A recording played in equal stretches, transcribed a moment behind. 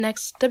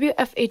Next,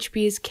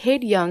 WFHB's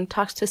Kade Young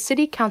talks to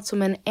City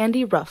Councilman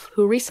Andy Ruff,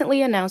 who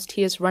recently announced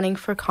he is running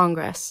for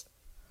Congress.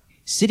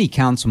 City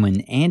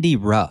Councilman Andy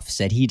Ruff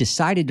said he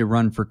decided to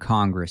run for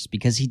Congress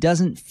because he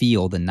doesn't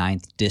feel the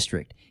 9th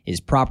District is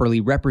properly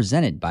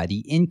represented by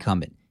the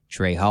incumbent,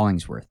 Trey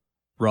Hollingsworth.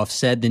 Ruff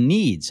said the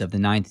needs of the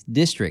 9th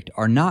District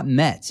are not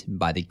met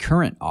by the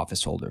current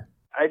officeholder.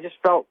 I just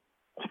felt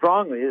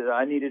strongly that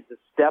I needed to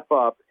step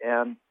up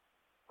and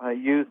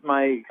use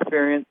my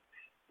experience,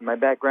 my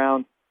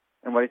background,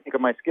 and what I think are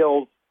my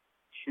skills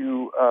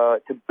to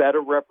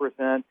better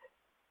represent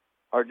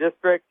our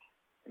district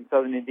in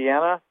southern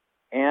Indiana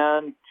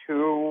and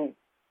to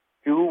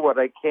do what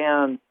I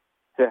can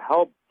to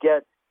help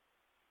get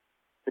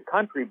the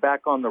country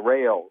back on the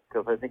rails,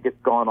 because I think it's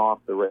gone off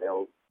the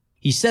rails.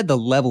 He said the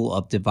level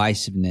of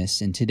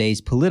divisiveness in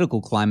today's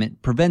political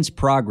climate prevents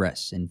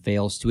progress and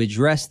fails to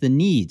address the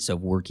needs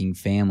of working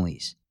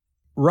families.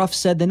 Ruff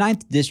said the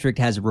 9th District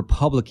has a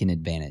Republican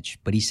advantage,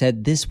 but he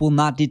said this will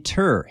not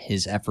deter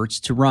his efforts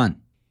to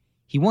run.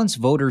 He wants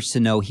voters to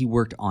know he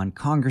worked on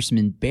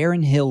Congressman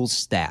Baron Hill's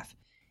staff.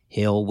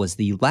 Hill was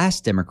the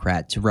last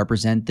Democrat to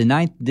represent the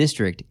 9th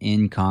District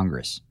in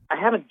Congress. I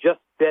haven't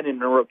just been in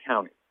Monroe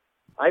County.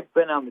 I've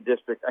been on the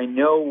district. I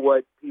know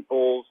what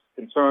people's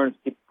concerns,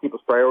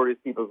 people's priorities,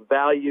 people's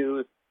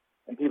values,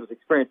 and people's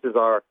experiences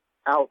are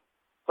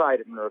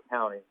outside of Monroe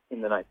County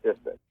in the 9th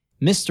District.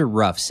 Mr.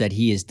 Ruff said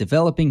he is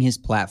developing his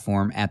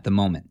platform at the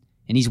moment,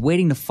 and he's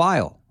waiting to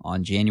file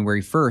on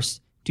January 1st,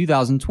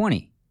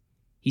 2020.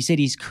 He said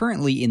he's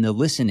currently in the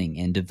listening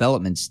and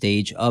development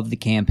stage of the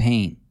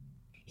campaign.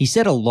 He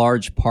said a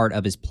large part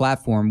of his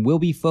platform will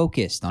be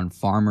focused on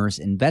farmers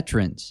and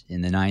veterans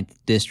in the 9th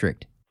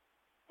District.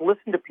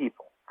 Listen to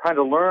people, trying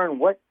to learn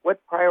what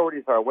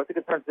priorities are, what the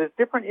concerns. There's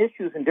different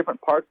issues in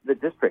different parts of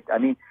the district. I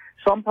mean,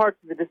 some parts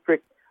of the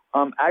district,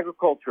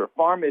 agriculture,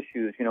 farm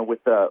issues, with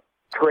the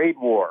trade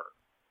war,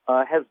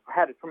 has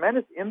had a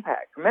tremendous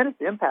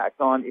impact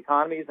on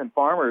economies and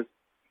farmers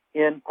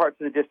in parts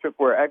of the district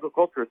where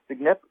agriculture is a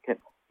significant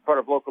part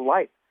of local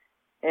life.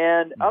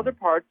 And other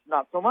parts,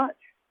 not so much.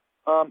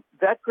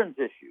 Veterans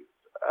issues.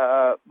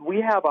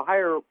 We have a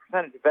higher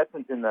percentage of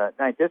veterans in the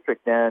 9th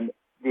District than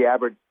the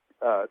average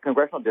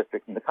congressional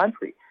district in the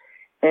country.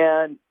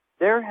 And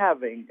they're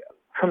having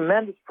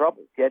tremendous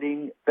trouble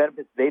getting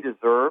benefits they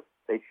deserve,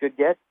 they should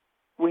get.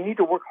 We need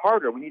to work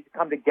harder. We need to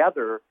come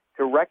together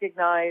to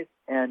recognize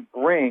and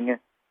bring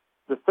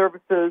the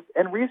services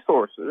and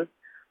resources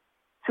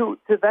to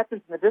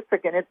veterans in the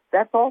district. And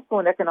that's also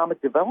an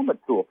economic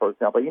development tool, for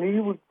example.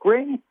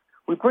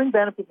 We bring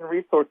benefits and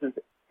resources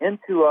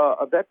into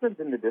veterans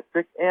in the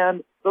district,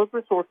 and those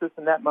resources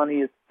and that money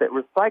is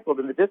recycled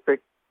in the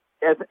district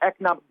as an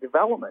economic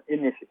development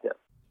initiative.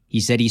 He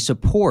said he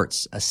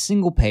supports a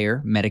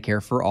single-payer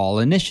Medicare for All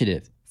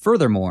initiative.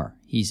 Furthermore,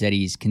 he said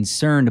he's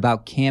concerned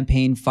about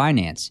campaign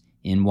finance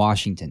in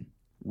Washington.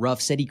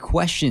 Ruff said he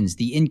questions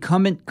the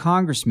incumbent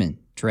Congressman,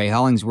 Trey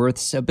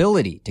Hollingsworth's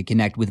ability to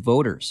connect with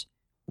voters.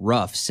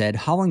 Ruff said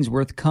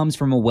Hollingsworth comes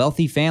from a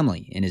wealthy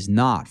family and is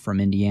not from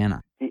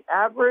Indiana. The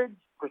average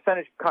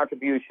percentage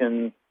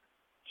contribution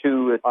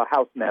to a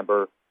House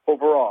member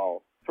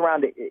overall is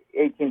around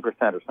 18%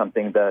 or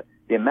something, the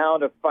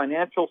amount of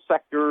financial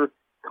sector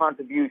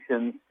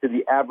contributions to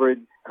the average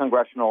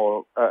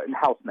Congressional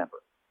House member.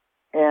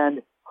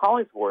 And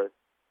Hollingsworth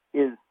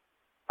is,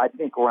 I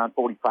think, around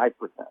 45%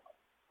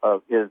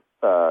 of his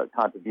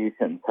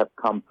contributions have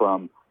come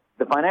from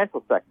the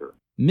financial sector.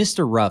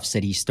 Mr. Ruff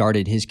said he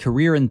started his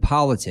career in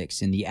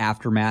politics in the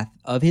aftermath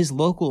of his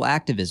local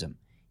activism.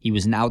 He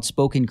was an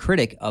outspoken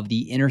critic of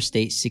the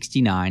Interstate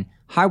 69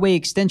 highway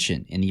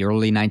extension in the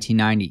early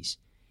 1990s.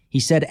 He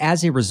said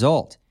as a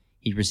result,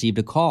 he received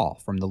a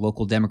call from the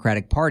local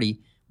Democratic Party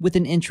with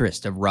an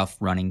interest of Ruff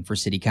running for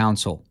city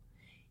council.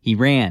 He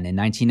ran in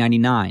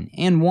 1999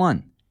 and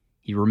won.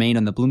 He remained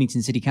on the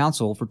Bloomington City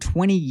Council for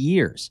 20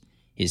 years.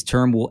 His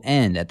term will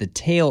end at the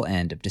tail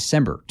end of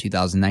December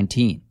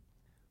 2019.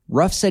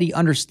 Ruff said he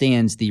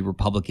understands the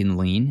Republican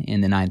lean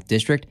in the 9th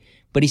District,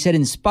 but he said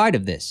in spite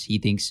of this, he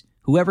thinks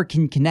whoever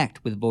can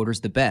connect with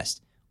voters the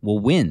best will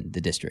win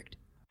the district.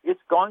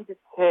 It's going to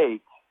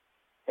take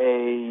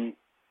a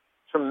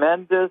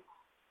tremendous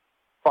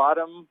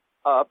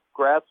bottom-up,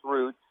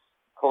 grassroots,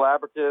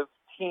 collaborative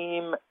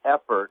team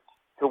effort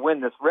to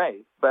win this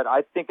race, but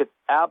I think it's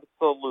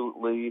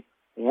absolutely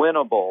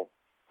winnable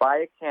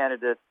by a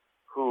candidate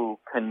who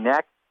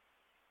connects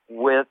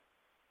with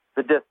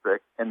the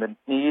district and the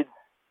needs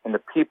and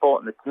the people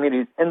and the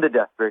communities in the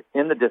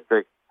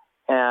district,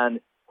 and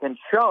can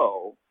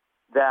show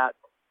that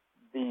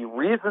the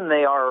reason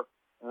they are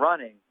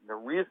running, the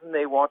reason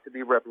they want to be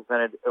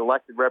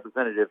elected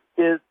representatives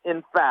is,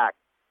 in fact,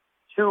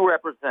 to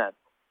represent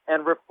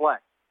and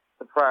reflect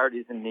the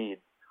priorities and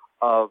needs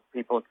of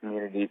people and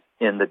communities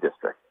in the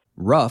district.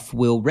 Ruff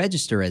will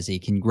register as a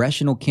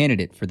congressional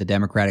candidate for the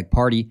Democratic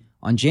Party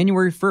on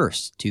January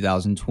 1st,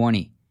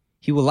 2020.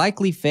 He will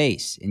likely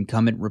face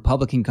incumbent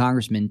Republican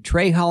Congressman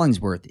Trey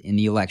Hollingsworth in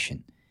the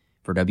election.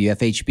 For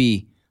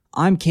WFHB,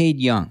 I'm Kade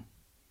Young.